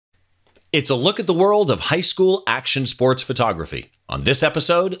It's a look at the world of high school action sports photography on this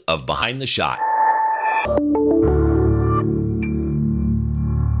episode of Behind the Shot.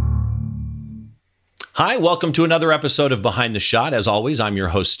 Hi, welcome to another episode of Behind the Shot. As always, I'm your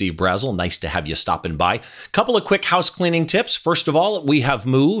host, Steve Brazill. Nice to have you stopping by. Couple of quick house cleaning tips. First of all, we have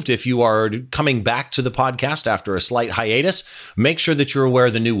moved. If you are coming back to the podcast after a slight hiatus, make sure that you're aware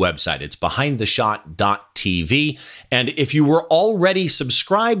of the new website. It's behindtheshot.tv. And if you were already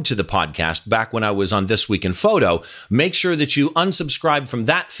subscribed to the podcast back when I was on This Week in Photo, make sure that you unsubscribe from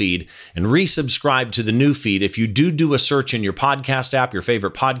that feed and resubscribe to the new feed. If you do a search in your podcast app, your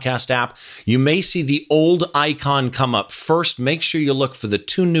favorite podcast app, you may see the old icon come up first. Make sure you look for the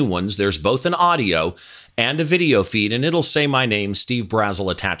two new ones. There's both an audio and a video feed, and it'll say my name, Steve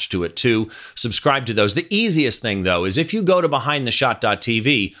Brazill, attached to it too. Subscribe to those. The easiest thing, though, is if you go to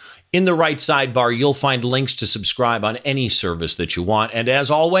behindtheshot.tv, in the right sidebar, you'll find links to subscribe on any service that you want. And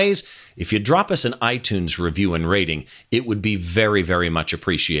as always, if you drop us an iTunes review and rating, it would be very, very much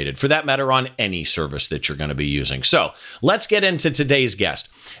appreciated. For that matter, on any service that you're going to be using. So let's get into today's guest.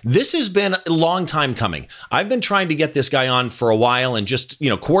 This has been a long time coming. I've been trying to get this guy on for a while, and just,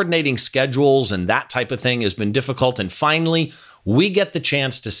 coordinating schedules and that type of thing has been difficult. And finally, we get the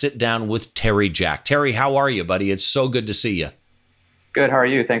chance to sit down with Terry Jack. Terry, how are you, buddy? It's so good to see you. Good. How are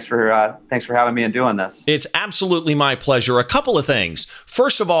you? Thanks for having me and doing this. It's absolutely my pleasure. A couple of things.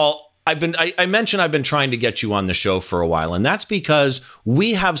 First of all, I mentioned I've been trying to get you on the show for a while, and that's because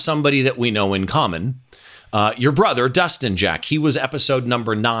we have somebody that we know in common. Your brother, Dustin Jack. He was episode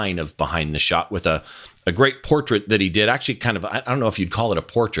number 9 of Behind the Shot with a great portrait that he did. Actually, kind of, I don't know if you'd call it a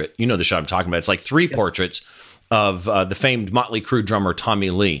portrait. You know the shot I'm talking about. It's like 3 portraits of the famed Motley Crue drummer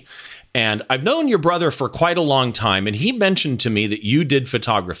Tommy Lee. And I've known your brother for quite a long time, and he mentioned to me that you did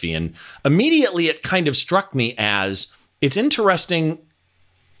photography. And immediately it kind of struck me as, it's interesting,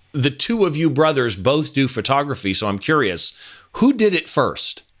 the two of you brothers both do photography. So I'm curious, who did it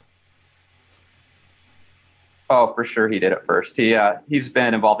first? Oh, for sure he did it first. He's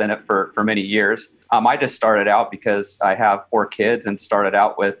been involved in it for many years. I just started out because I have 4 kids, and started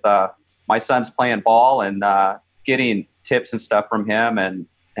out with my son's playing ball and getting tips and stuff from him. And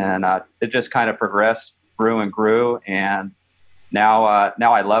it just kind of progressed, grew and grew. And now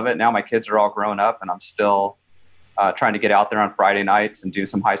I love it. Now my kids are all grown up, and I'm still trying to get out there on Friday nights and do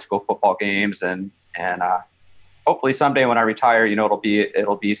some high school football games. And hopefully someday when I retire,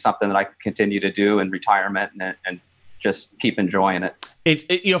 it'll be something that I can continue to do in retirement and just keep enjoying it.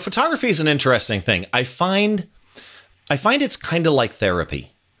 Photography is an interesting thing. I find it's kind of like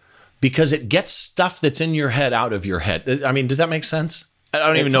therapy, because it gets stuff that's in your head out of your head. I mean, does that make sense? I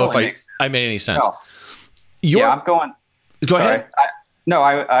don't even know if I made any sense. No. I'm going. Go ahead.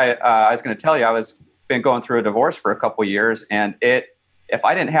 I was going to tell you, been going through a divorce for a couple of years, and if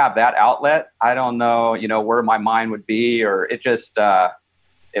I didn't have that outlet, I don't know, where my mind would be, or it just,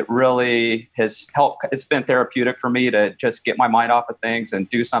 it really has helped. It's been therapeutic for me to just get my mind off of things and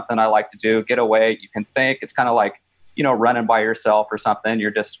do something I like to do, get away. You can think. It's kind of like, running by yourself or something.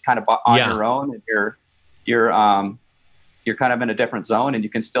 You're just kind of on your own, and you're kind of in a different zone, and you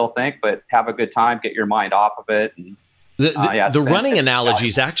can still think, but have a good time, get your mind off of it. And the running analogy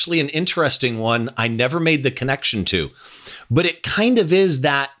is actually an interesting one. I never made the connection to, but it kind of is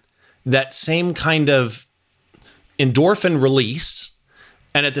that same kind of endorphin release,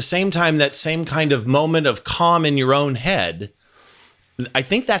 and at the same time, that same kind of moment of calm in your own head. I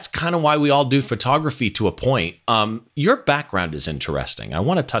think that's kind of why we all do photography to a point. Your background is interesting. I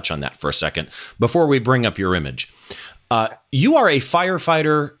want to touch on that for a second before we bring up your image. You are a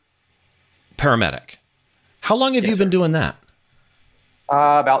firefighter paramedic. How long have you been doing that?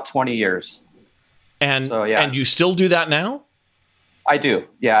 About 20 years. And you still do that now? I do.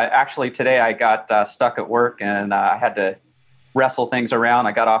 Yeah. Actually, today I got stuck at work, and I had to wrestle things around.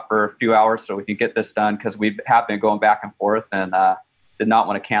 I got off for a few hours so we can get this done, because we have been going back and forth, and did not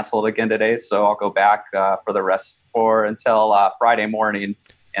want to cancel it again today. So I'll go back until Friday morning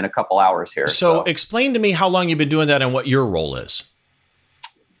in a couple hours here. So explain to me how long you've been doing that and what your role is.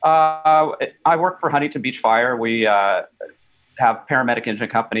 I work for Huntington Beach Fire. We have paramedic engine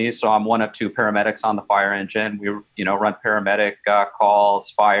companies, so I'm one of 2 paramedics on the fire engine. We run paramedic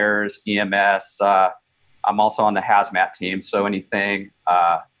calls, fires, EMS. I'm also on the hazmat team, so anything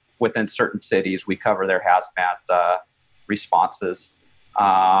within certain cities, we cover their hazmat responses.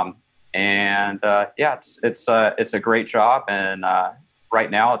 It's a great job, and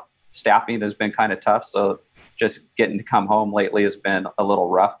right now, staffing has been kind of tough, so just getting to come home lately has been a little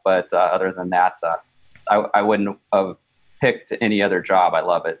rough. But other than that, I wouldn't have picked any other job. I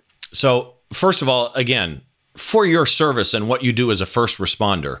love it. So first of all, again, for your service and what you do as a first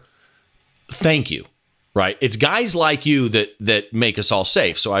responder, thank you. Right. It's guys like you that make us all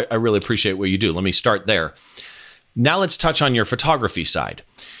safe. So I really appreciate what you do. Let me start there. Now let's touch on your photography side.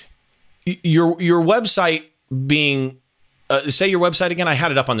 Your website being, say your website again. I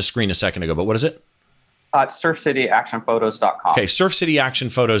had it up on the screen a second ago, but what is it? surfcityactionphotos.com. Okay,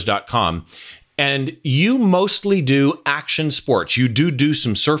 surfcityactionphotos.com. And you mostly do action sports. You do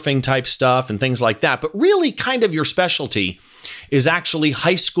some surfing type stuff and things like that. But really kind of your specialty is actually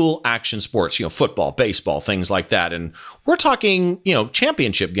high school action sports, football, baseball, things like that. And we're talking,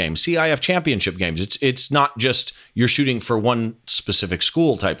 championship games, CIF championship games. It's not just you're shooting for one specific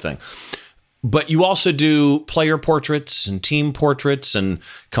school type thing. But you also do player portraits and team portraits and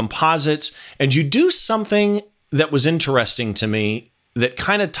composites. And you do something that was interesting to me that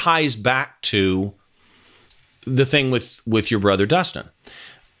kind of ties back to the thing with your brother, Dustin.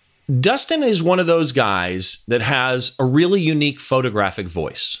 Dustin is one of those guys that has a really unique photographic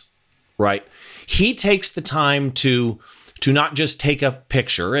voice, right? He takes the time to not just take a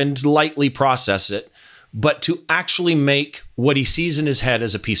picture and lightly process it, but to actually make what he sees in his head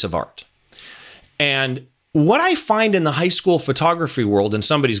as a piece of art. And what I find in the high school photography world, and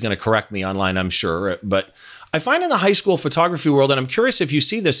somebody's going to correct me online, I'm sure, but I find in the high school photography world, and I'm curious if you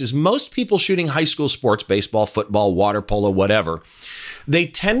see this, is most people shooting high school sports, baseball, football, water polo, whatever, they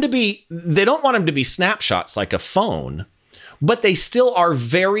tend to be, they don't want them to be snapshots like a phone, but they still are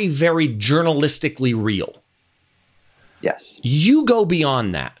very, very journalistically real. Yes. You go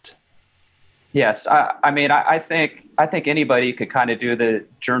beyond that. Yes. I think anybody could kind of do the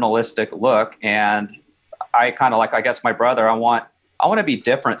journalistic look, and I kind of like, I guess my brother, I want to be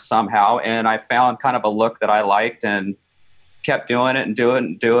different somehow. And I found kind of a look that I liked and kept doing it and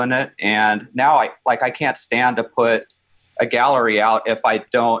doing it. And now I can't stand to put a gallery out if I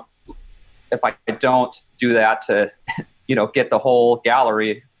don't do that to, get the whole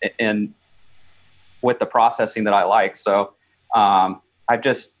gallery in with the processing that I like. So, I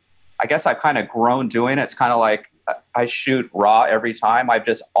guess I've kind of grown doing it. It's kind of like I shoot raw every time. I've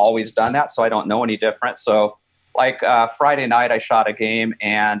just always done that. So I don't know any different. So like Friday night, I shot a game,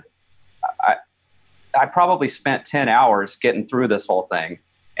 and I probably spent 10 hours getting through this whole thing.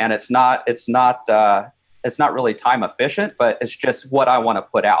 And it's not really time efficient, but it's just what I want to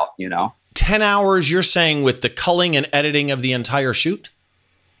put out, 10 hours, you're saying, with the culling and editing of the entire shoot?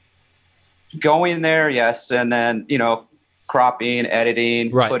 Going there, yes. And then, cropping,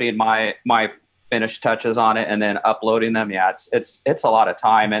 editing, right, putting my finished touches on it, and then uploading them. Yeah, it's a lot of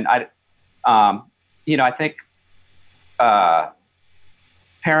time. And I think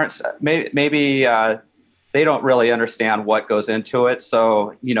parents maybe they don't really understand what goes into it.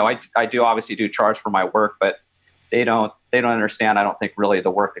 So, I do obviously do charge for my work, but they don't understand, I don't think, really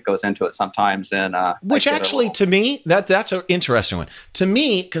the work that goes into it sometimes. And which actually, to me, that's an interesting one. To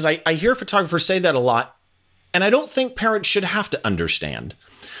me, because I hear photographers say that a lot, and I don't think parents should have to understand,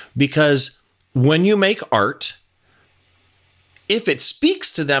 because when you make art, if it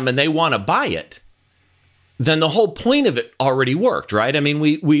speaks to them and they want to buy it, then the whole point of it already worked, right? I mean,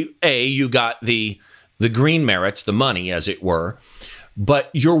 you got the green merits, the money, as it were, but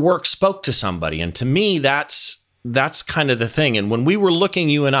your work spoke to somebody. And to me, that's kind of the thing. And when we were looking,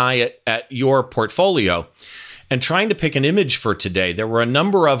 you and I, at your portfolio and trying to pick an image for today, there were a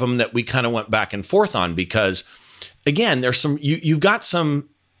number of them that we kind of went back and forth on, because again, there's some, you've got some,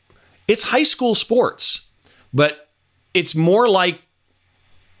 it's high school sports, but it's more like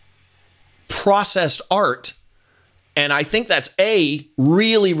processed art. And I think that's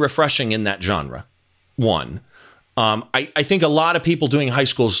really refreshing in that genre. One, I think a lot of people doing high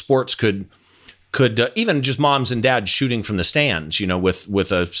school sports could even just moms and dads shooting from the stands,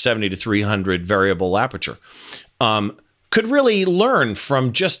 with a 70 to 300 variable aperture, could really learn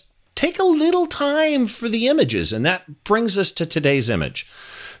from just take a little time for the images. And that brings us to today's image.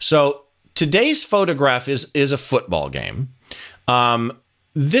 So today's photograph is a football game.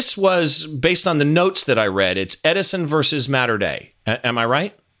 This was based on the notes that I read. It's Edison versus Mater Dei. Am I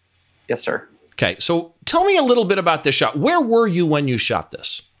right? Yes, sir. Okay. So tell me a little bit about this shot. Where were you when you shot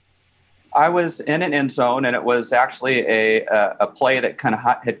this? I was in an end zone, and it was actually a play that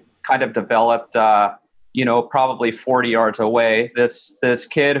had developed, probably 40 yards away. This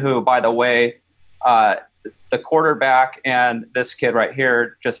kid who, by the way, the quarterback and this kid right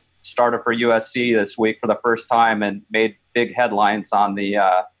here just started for USC this week for the first time and made big headlines on the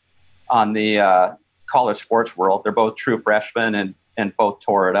college sports world. They're both true freshmen and both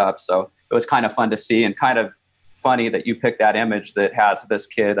tore it up. So it was kind of fun to see, and kind of funny that you picked that image that has this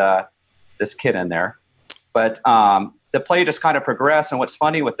kid in there. But the play just kind of progressed. And what's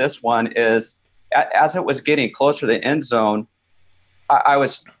funny with this one is, as it was getting closer to the end zone, I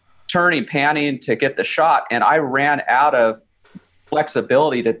was turning, panning to get the shot, and I ran out of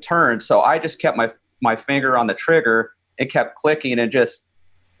flexibility to turn. So I just kept my finger on the trigger and kept clicking and just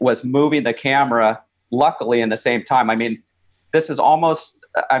was moving the camera, luckily, in the same time. I mean, this is almost,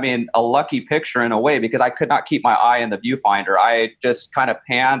 a lucky picture in a way, because I could not keep my eye in the viewfinder. I just kind of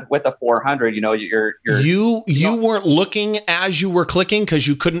panned with the 400. You weren't looking as you were clicking because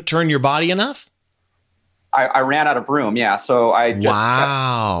you couldn't turn your body enough? I ran out of room. Yeah. So I just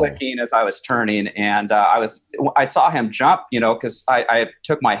kept clicking as I was turning, and I saw him jump, cause I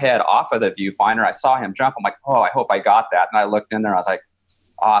took my head off of the viewfinder. I saw him jump. I'm like, oh, I hope I got that. And I looked in there, I was like,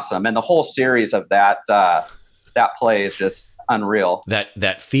 awesome. And the whole series of that play is just unreal.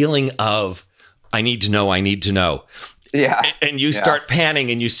 That feeling of, I need to know. Yeah. And you start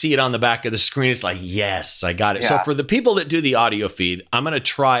panning and you see it on the back of the screen. It's like, yes, I got it. Yeah. So for the people that do the audio feed, I'm going to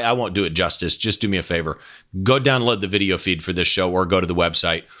try, I won't do it justice. Just do me a favor. Go download the video feed for this show, or go to the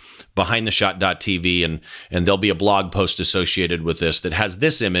website, behindtheshot.tv, and there'll be a blog post associated with this that has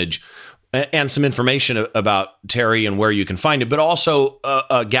this image and some information about Terry and where you can find it, but also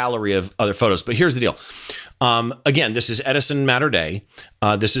a gallery of other photos. But here's the deal. Again, this is Edison Mater Dei.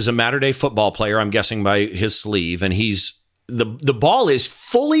 This is a Mater Dei football player, I'm guessing by his sleeve, and the ball is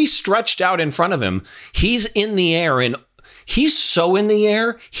fully stretched out in front of him. He's in the air, and he's so in the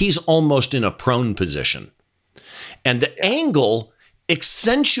air, he's almost in a prone position. And the angle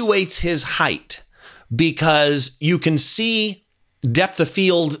accentuates his height, because you can see depth of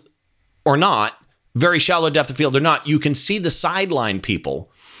field or not, very shallow depth of field or not, you can see the sideline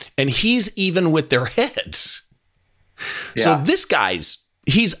people. And he's even with their heads. Yeah. So this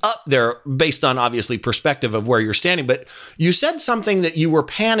he's up there based on, obviously, perspective of where you're standing. But you said something that you were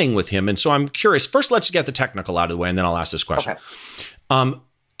panning with him. And so I'm curious. First, let's get the technical out of the way, and then I'll ask this question. Okay.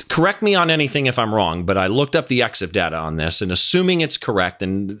 Correct me on anything if I'm wrong, but I looked up the EXIF data on this, and assuming it's correct,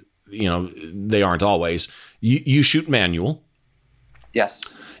 and they aren't always, you shoot manual. Yes.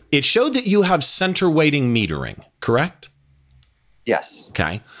 It showed that you have center weighting metering, correct? Yes.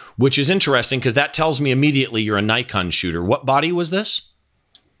 Okay. Which is interesting, because that tells me immediately you're a Nikon shooter. What body was this?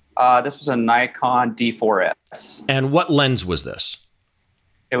 This was a Nikon D4S. And what lens was this?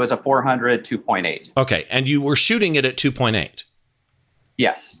 It was a 400 2.8. Okay. And you were shooting it at 2.8?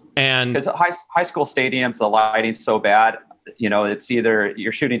 Yes. And because high school stadiums, the lighting's so bad, it's either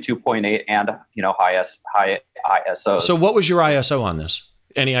you're shooting 2.8 and, high ISO. So what was your ISO on this?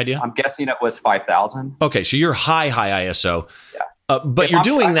 Any idea? I'm guessing it was 5,000. Okay. So you're high ISO. Yeah. But you're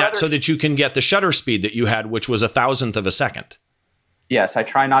doing that so that you can get the shutter speed that you had, which was 1,000th of a second. Yes, I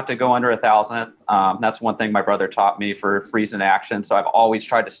try not to go under 1,000th. That's one thing my brother taught me for freezing action. So I've always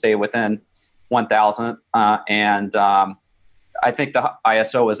tried to stay within 1,000th. I think the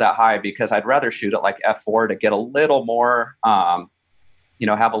ISO was that high because I'd rather shoot it like f4 to get a little more, have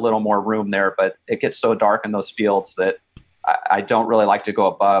a little more room there. But it gets so dark in those fields that I don't really like to go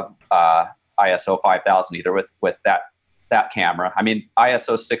above ISO 5,000 either with that camera. I mean,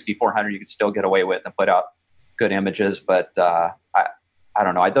 ISO 6400 you can still get away with and put out good images, but I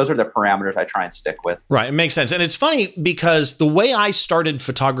don't know. Those are the parameters I try and stick with. Right. It makes sense. And it's funny because the way I started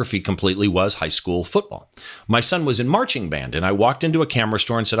photography completely was high school football. My son was in marching band, and I walked into a camera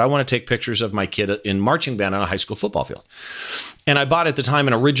store and said, I want to take pictures of my kid in marching band on a high school football field. And I bought at the time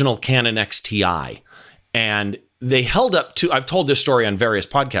an original Canon XTI, and they held up two, I've told this story on various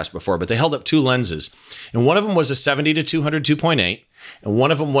podcasts before, but they held up two lenses. And one of them was a 70 to 200 2.8, and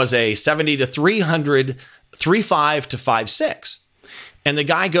one of them was a 70 to 300 3.5 to 5.6. And the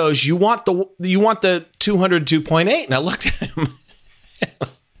guy goes, you want the 200 2.8? And I looked at him.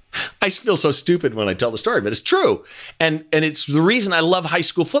 I feel so stupid when I tell the story, but it's true. And it's the reason I love high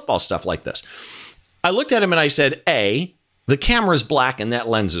school football stuff like this. I looked at him and I said, A, the camera's black and that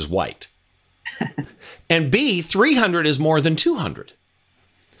lens is white. And B, 300 is more than 200.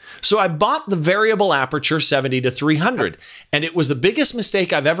 So I bought the variable aperture 70 to 300, and it was the biggest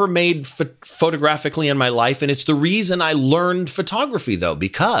mistake I've ever made photographically in my life. And it's the reason I learned photography, though,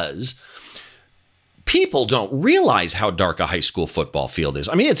 because people don't realize how dark a high school football field is.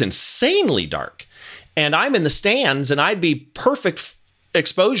 I mean, it's insanely dark. And I'm in the stands, and I'd be perfect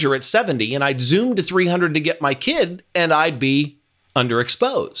exposure at 70, and I'd zoom to 300 to get my kid, and I'd be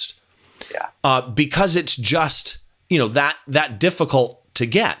underexposed. Yeah. Because it's just, that difficult to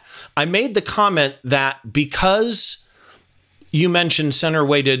get. I made the comment that because you mentioned center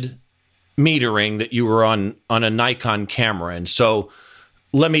weighted metering that you were on a Nikon camera. And so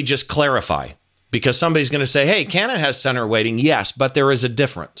let me just clarify, because somebody's going to say, hey, Canon has center weighting. Yes, but there is a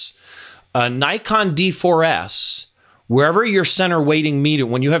difference. A Nikon D4S, wherever your center weighting meter,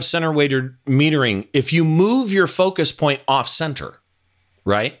 when you have center weighted metering, if you move your focus point off center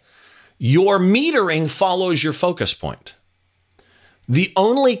right? Your metering follows your focus point. The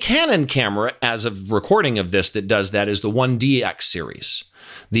only Canon camera, as of recording of this, that does that is the 1DX series.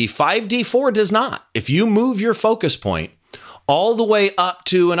 The 5D4 does not. If you move your focus point all the way up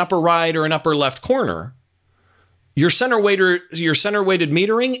to an upper right or an upper left corner, your center weighted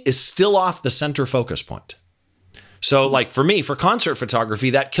metering is still off the center focus point. So like for me, for concert photography,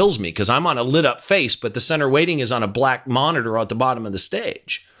 that kills me because I'm on a lit up face, but the center weighting is on a black monitor at the bottom of the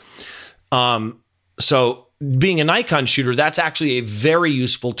stage. So being a Nikon shooter, that's actually a very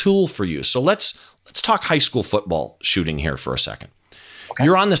useful tool for you. So let's talk high school football shooting here for a second. Okay.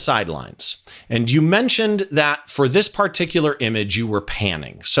 You're on the sidelines, and you mentioned that for this particular image, you were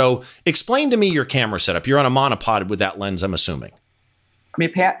panning. So explain to me your camera setup. You're on a monopod with that lens, I'm assuming. I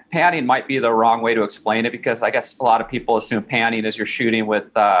mean, panning might be the wrong way to explain it because I guess a lot of people assume panning is you're shooting with,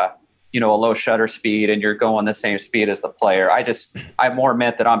 you know, a low shutter speed and you're going the same speed as the player. I more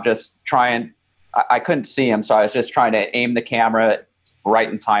meant that I'm just trying. I couldn't see him, so I was just trying to aim the camera right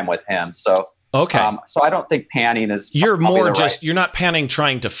in time with him. So okay. So I don't think panning is. You're more just you're not panning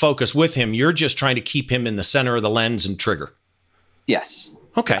trying to focus with him. You're just trying to keep him in the center of the lens and trigger. Yes.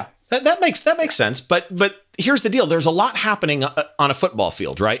 Okay. Yeah. That makes sense. But here's the deal. There's a lot happening on a football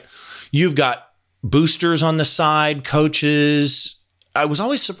field, right? You've got boosters on the side, coaches. I was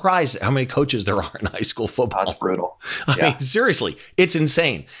always surprised at how many coaches there are in high school football. That's brutal. I mean, seriously, it's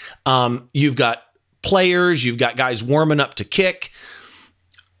insane. You've got players, you've got guys warming up to kick.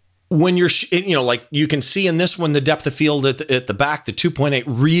 When you're, you know, like you can see in this one, the depth of field at the back, the 2.8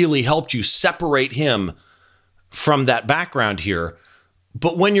 really helped you separate him from that background here.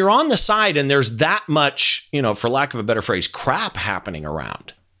 But when you're on the side and there's that much, you know, for lack of a better phrase, crap happening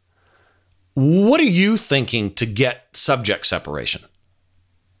around, what are you thinking to get subject separation?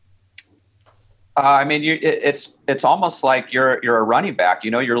 I mean, it's almost like you're a running back.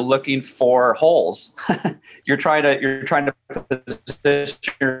 You know, you're looking for holes. you're trying to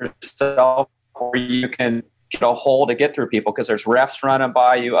position yourself where you can get a hole to get through people because there's refs running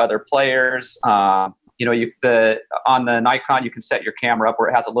by you, other players. You know, on the Nikon, you can set your camera up where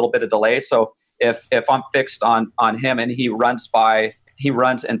it has a little bit of delay. So if I'm fixed on him and he runs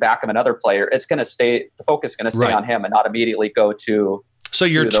in back of another player, it's going to stay. The focus is going to stay on him and not immediately go to. So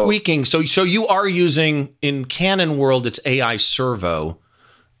you're tweaking. So you are using, in Canon world, it's AI servo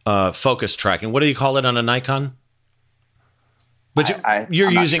focus tracking. What do you call it on a Nikon? But you're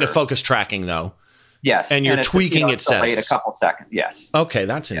using a focus tracking though. Yes. And you're tweaking its settings. A couple seconds. Yes. Okay,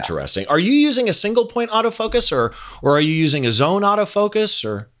 that's interesting. Are you using a single point autofocus or are you using a zone autofocus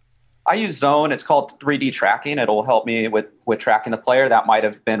or? I use zone. It's called 3D tracking. It'll help me with tracking the player. That might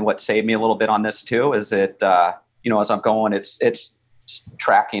have been what saved me a little bit on this too. Is it you know, as I'm going, it's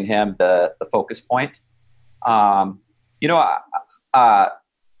tracking him the focus point. You know, I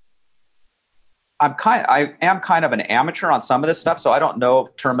am kind of an amateur on some of this stuff, so I don't know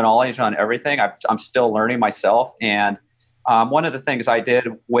terminology on everything. I'm still learning myself. And one of the things I did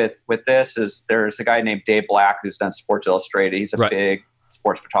with this is there's a guy named Dave Black who's done Sports Illustrated. He's a big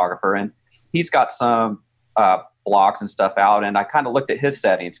sports photographer, and he's got some blogs and stuff out. And I kind of looked at his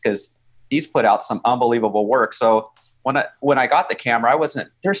settings because he's put out some unbelievable work. So when I got the camera,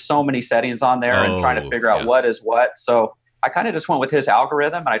 there's so many settings on there and trying to figure out what is what. So I kind of just went with his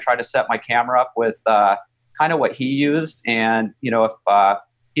algorithm and I tried to set my camera up with kind of what he used. And, you know, if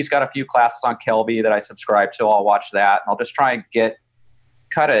he's got a few classes on Kelby that I subscribe to, I'll watch that. And I'll just try and get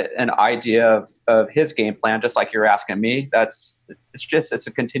an idea of his game plan, just like you're asking me. It's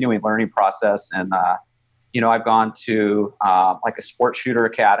a continuing learning process. And, you know, I've gone to like a sports shooter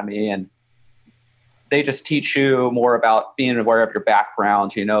academy, and they just teach you more about being aware of your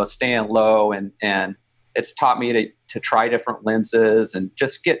background, you know, staying low. And it's taught me to try different lenses and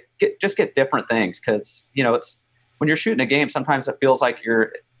just get different things. Cause you know, it's when you're shooting a game, sometimes it feels like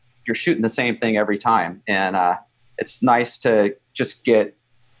you're shooting the same thing every time. And it's nice to just get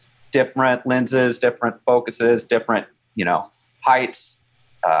different lenses, different focuses, different, you know, heights,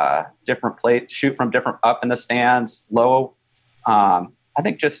 different plates, shoot from different up in the stands, low. I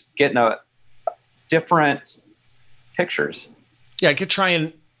think just getting different pictures. Yeah, I could try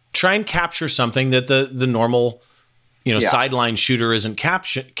and capture something that the normal, you know, sideline shooter isn't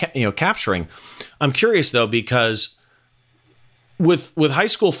capturing. I'm curious though, because with high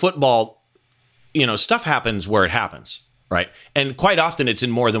school football, you know, stuff happens where it happens, right? And quite often it's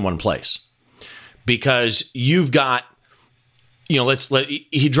in more than one place because you've got, you know,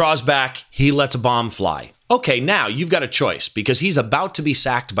 he draws back, he lets a bomb fly. Okay, now you've got a choice because he's about to be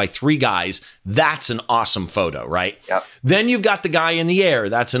sacked by 3 guys. That's an awesome photo, right? Yep. Then you've got the guy in the air.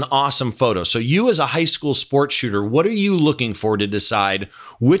 That's an awesome photo. So you as a high school sports shooter, what are you looking for to decide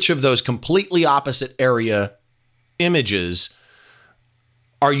which of those completely opposite area images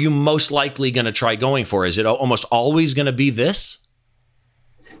are you most likely going to try going for? Is it almost always going to be this?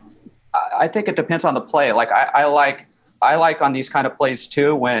 I think it depends on the play. Like I like on these kind of plays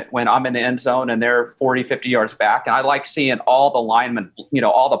too, when I'm in the end zone and they're 40, 50 yards back. And I like seeing all the linemen,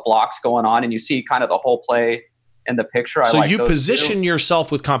 all the blocks going on, and you see kind of the whole play in the picture. So you position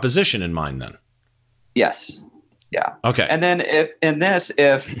yourself with composition in mind then? Yes. Yeah. Okay. And then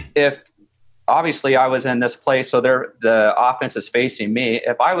if obviously I was in this play, so the offense is facing me.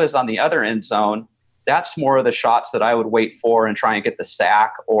 If I was on the other end zone, that's more of the shots that I would wait for and try and get the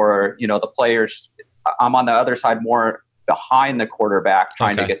sack, or, the players. I'm on the other side more behind the quarterback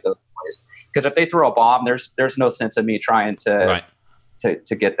trying to get those plays. Because if they throw a bomb, there's no sense of me trying to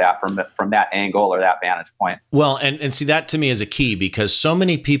get that from that angle or that vantage point. Well, and see, that to me is a key, because so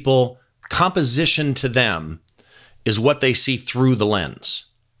many people, composition to them is what they see through the lens.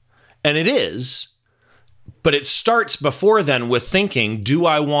 And it is, but it starts before then with thinking, do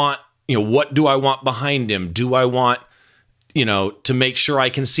I want, what do I want behind him? Do I want, to make sure I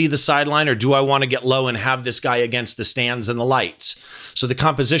can see the sideline, or do I want to get low and have this guy against the stands and the lights? So the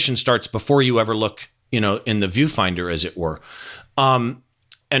composition starts before you ever look, in the viewfinder, as it were. And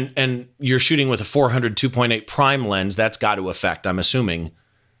you're shooting with a 400 2.8 prime lens. That's got to affect, I'm assuming,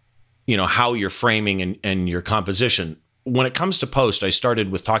 how you're framing and your composition. When it comes to post, I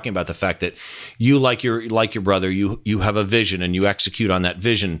started with talking about the fact that you, like your brother, you have a vision and you execute on that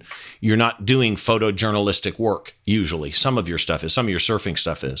vision. You're not doing photojournalistic work usually. Some of your stuff is. Some of your surfing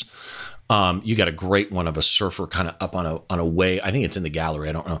stuff is. You got a great one of a surfer kind of up on a wave. I think it's in the gallery.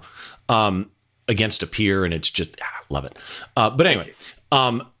 I don't know. Against a pier, and it's just love it. But anyway,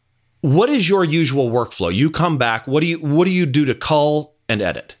 what is your usual workflow? You come back. What do you do to cull and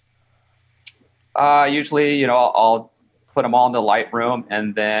edit? Usually, I'll put them all in the Lightroom,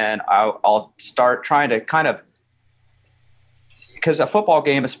 and then I'll start trying to kind of, because a football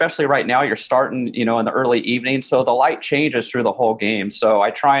game, especially right now, you're starting, in the early evening, so the light changes through the whole game. So I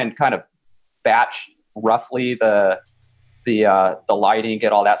try and kind of batch roughly the lighting,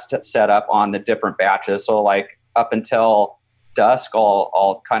 get all that set up on the different batches. So like up until dusk,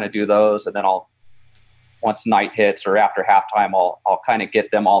 I'll kind of do those, and then once night hits or after halftime, I'll kind of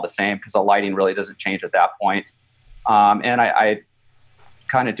get them all the same, because the lighting really doesn't change at that point. And I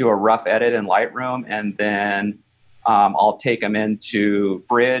kind of do a rough edit in Lightroom, and then I'll take them into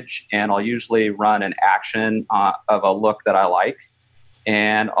Bridge, and I'll usually run an action of a look that I like,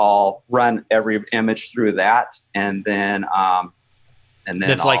 and I'll run every image through that, and then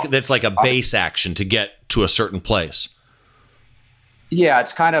that's like a base action to get to a certain place. Yeah,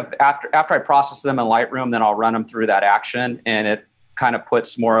 it's kind of after I process them in Lightroom, then I'll run them through that action, and it kind of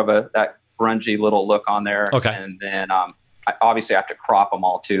puts more of that grungy little look on there. Okay. And then I obviously have to crop them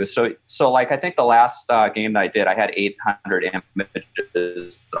all too. So like I think the last game that I did, I had 800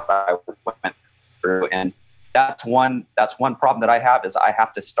 images that I went through, and that's one problem that I have, is I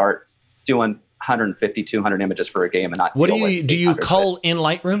have to start doing 150, 200 images for a game and not. What do you cull in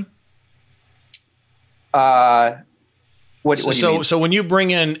Lightroom? What do you mean? So when you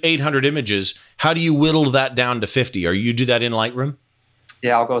bring in 800 images, how do you whittle that down to 50? Or you do that in Lightroom?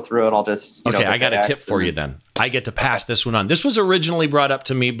 Yeah, I'll go through it. I'll just I got a tip for you then. I get to pass this one on. This was originally brought up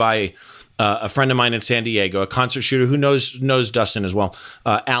to me by a friend of mine in San Diego, a concert shooter who knows Dustin as well,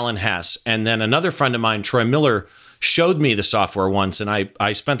 Alan Hess. And then another friend of mine, Troy Miller, showed me the software once, and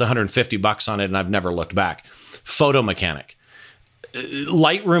I spent $150 on it, and I've never looked back. Photo Mechanic.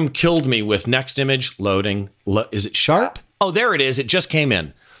 Lightroom killed me with next image, loading. Is it sharp? Oh, there it is. It just came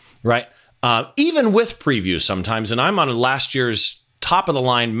in, right? Even with previews sometimes, and I'm on last year's top of the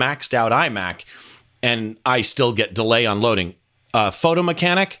line maxed out iMac, and I still get delay on loading. Photo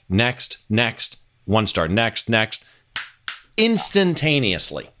Mechanic, next, 1 star, next,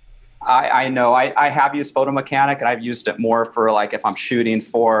 instantaneously. I know. I have used Photo Mechanic, and I've used it more for like if I'm shooting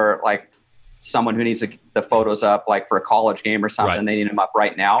for like someone who needs the photos up, like for a college game or something, right. They need them up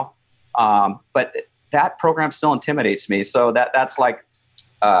right now. But that program still intimidates me. So that's like,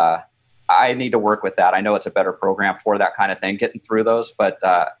 I need to work with that. I know it's a better program for that kind of thing, getting through those, but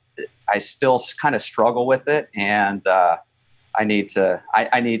I still kind of struggle with it, and I need to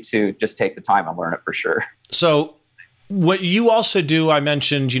just take the time and learn it for sure. So what you also do, I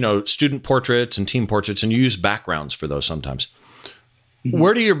mentioned, student portraits and team portraits, and you use backgrounds for those sometimes. Mm-hmm.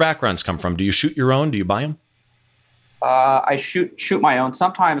 Where do your backgrounds come from? Do you shoot your own? Do you buy them? I shoot my own.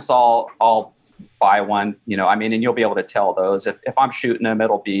 Sometimes I'll buy one, you know, I mean, and you'll be able to tell those. If I'm shooting them,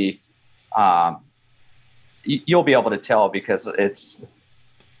 it'll be, you'll be able to tell because it's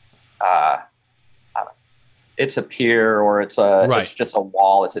a pier or it's just a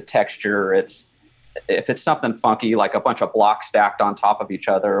wall. It's a texture. If it's something funky, like a bunch of blocks stacked on top of each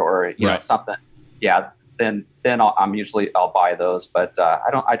other or, you know, something, then I'll buy those, but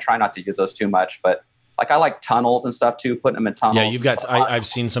I try not to use those too much, but like I like tunnels and stuff too, putting them in tunnels. Yeah, you've got, I've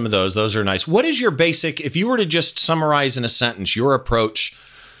seen some of those. Those are nice. What is your basic, if you were to just summarize in a sentence, your approach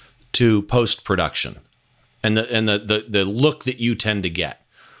to post-production and the look that you tend to get,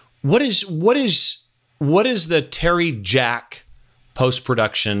 what is the Terry Jack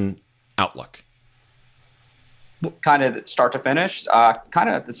post-production outlook? Kind of start to finish, kind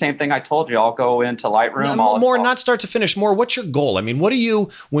of the same thing I told you. I'll go into Lightroom. Not start to finish, more what's your goal? I mean,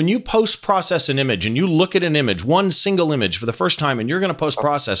 when you post-process an image and you look at an image, one single image for the first time, and you're going to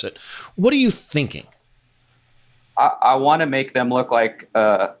post-process it, what are you thinking? I want to make them look like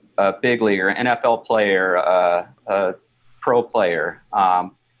a big leaguer, NFL player, a pro player. I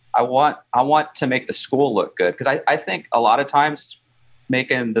want to make the school look good because I think a lot of times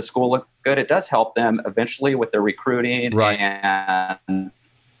making the school look good, it does help them eventually with their recruiting. Right. And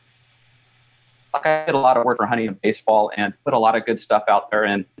like I did a lot of work for Honey and Baseball and put a lot of good stuff out there,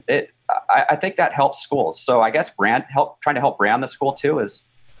 and I think that helps schools. So I guess trying to help brand the school too is.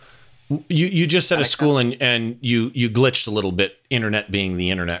 You just said a school and you glitched a little bit. Internet being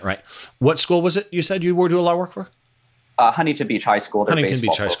the internet, right? What school was it? You said you were doing a lot of work for? Huntington Beach High School. Huntington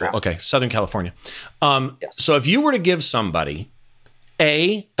Beach High School. Okay, Southern California. Yes. So if you were to give somebody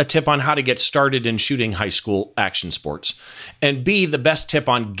A, a tip on how to get started in shooting high school action sports, and B, the best tip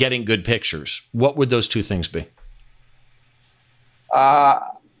on getting good pictures, what would those two things be?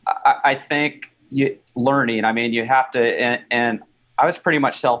 I think learning. I mean, you have to, and I was pretty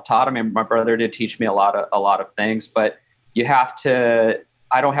much self-taught. I mean, my brother did teach me a lot of things, but you have to.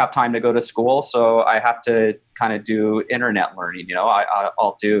 I don't have time to go to school, so I have to kind of do internet learning. You know,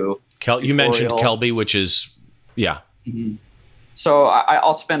 I'll do. You mentioned Kelby, which is, yeah. Mm-hmm. So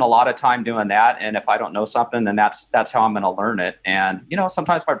I'll spend a lot of time doing that, and if I don't know something, then that's how I'm going to learn it. And you know,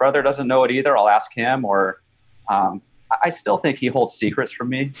 sometimes my brother doesn't know it either. I'll ask him, or I still think he holds secrets from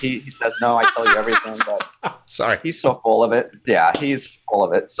me. He says, "No, I tell you everything," but sorry, he's so full of it. Yeah, he's full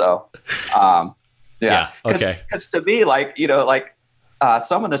of it. So, yeah, okay. Because to me, like you know, like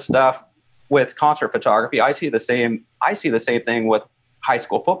some of the stuff with concert photography, I see the same thing with high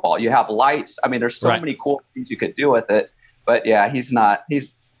school football. You have lights. I mean, there's so many cool things you could do with it. But yeah, he's not. He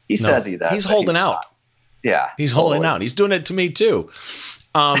says he does. He's holding out. Not. Yeah, he's holding out. He's doing it to me too.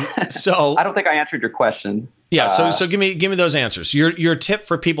 So I don't think I answered your question. Yeah. So give me those answers. Your tip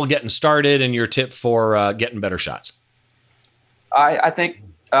for people getting started and your tip for getting better shots. I think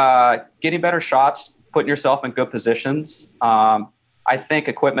getting better shots, putting yourself in good positions. I think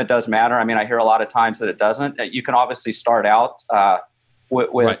equipment does matter. I mean, I hear a lot of times that it doesn't. You can obviously start out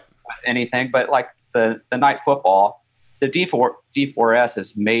with anything, but like the night football. The D4S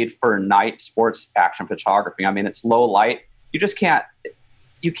is made for night sports action photography. I mean, it's low light. You just can't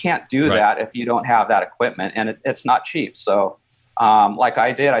do that if you don't have that equipment, and it's not cheap. So, like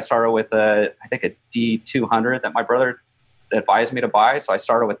I did, I started with I think a D200 that my brother advised me to buy. So I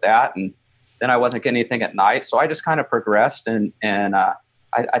started with that, and then I wasn't getting anything at night. So I just kind of progressed, and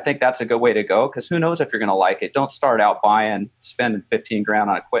I think that's a good way to go because who knows if you're going to like it. Don't start out spending $15,000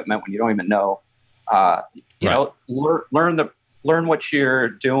 on equipment when you don't even know. You know, learn what you're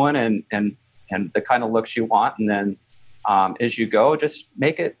doing and the kind of looks you want, and then as you go, just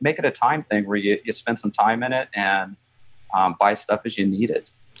make it a time thing where you spend some time in it and buy stuff as you need it.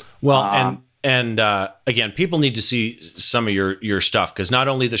 Well, and again, people need to see some of your stuff because not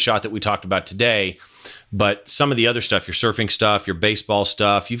only the shot that we talked about today, but some of the other stuff, your surfing stuff, your baseball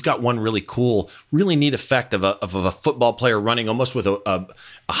stuff. You've got one really cool, really neat effect of a football player running almost with a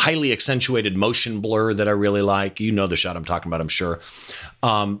highly accentuated motion blur that I really like. You know the shot I'm talking about, I'm sure.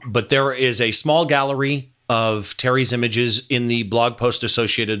 But there is a small gallery of Terry's images in the blog post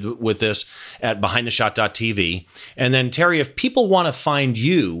associated with this at behindtheshot.tv. And then, Terry, if people want to find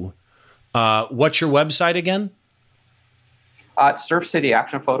you, what's your website again?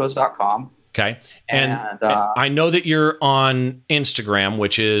 surfcityactionphotos.com. Okay. And I know that you're on Instagram,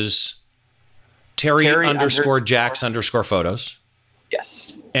 which is Terry _ Jacks _ photos.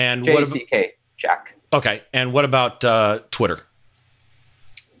 Yes. And JCK Jack. Okay. And what about Twitter?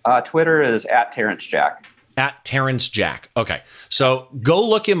 Twitter is @TerrenceJack. @TerrenceJack. Okay. So go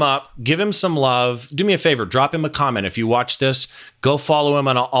look him up. Give him some love. Do me a favor. Drop him a comment. If you watch this, go follow him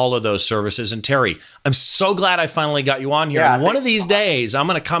on all of those services. And Terry, I'm so glad I finally got you on here. And one of these days, I'm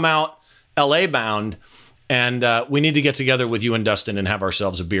going to come out LA bound. And we need to get together with you and Dustin and have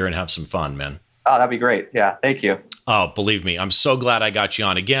ourselves a beer and have some fun, man. Oh, that'd be great. Yeah, thank you. Oh, believe me, I'm so glad I got you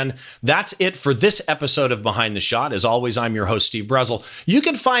on. Again, that's it for this episode of Behind the Shot. As always, I'm your host, Steve Brazill. You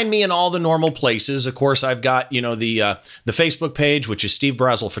can find me in all the normal places. Of course, I've got, the Facebook page, which is Steve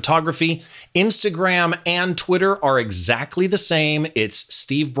Brazill Photography. Instagram and Twitter are exactly the same. It's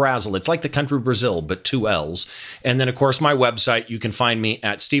Steve Brazill. It's like the country Brazil, but 2 L's. And then, of course, my website, you can find me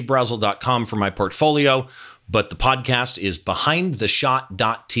at stevebrazill.com for my portfolio. But the podcast is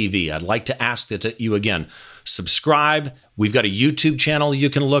behindtheshot.tv. I'd like to ask that you, again, subscribe. We've got a YouTube channel you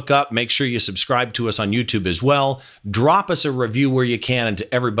can look up. Make sure you subscribe to us on YouTube as well. Drop us a review where you can. And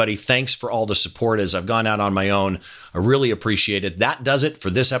to everybody, thanks for all the support as I've gone out on my own. I really appreciate it. That does it for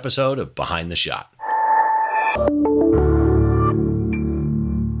this episode of Behind the Shot.